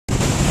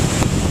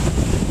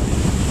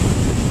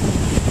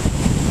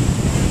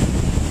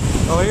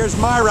here's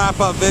my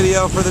wrap-up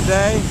video for the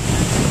day.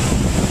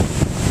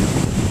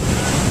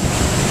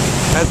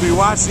 As we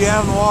watch the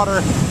on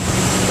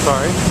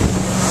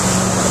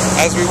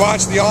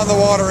the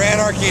water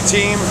Anarchy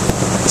team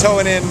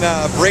towing in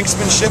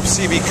Brinksmanship,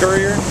 CB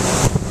Courier,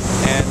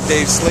 and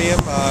Dave Sleam.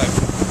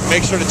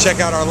 Make sure to check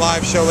out our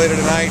live show later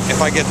tonight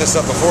if I get this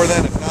up before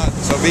then. If not,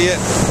 so be it.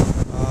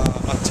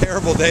 A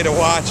terrible day to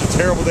watch, a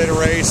terrible day to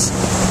race,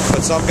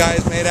 but some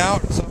guys made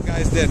out, some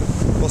guys didn't.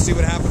 We'll see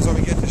what happens when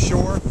we get to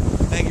shore.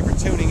 Thank you for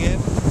tuning in,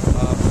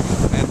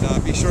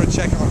 and be sure to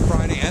check on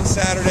Friday and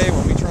Saturday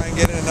when we try and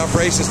get in enough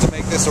races to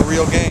make this a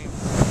real game,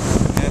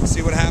 and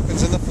see what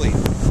happens in the fleet.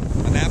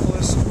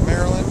 Annapolis,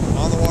 Maryland,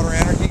 on the water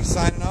Anarchy,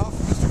 signing off.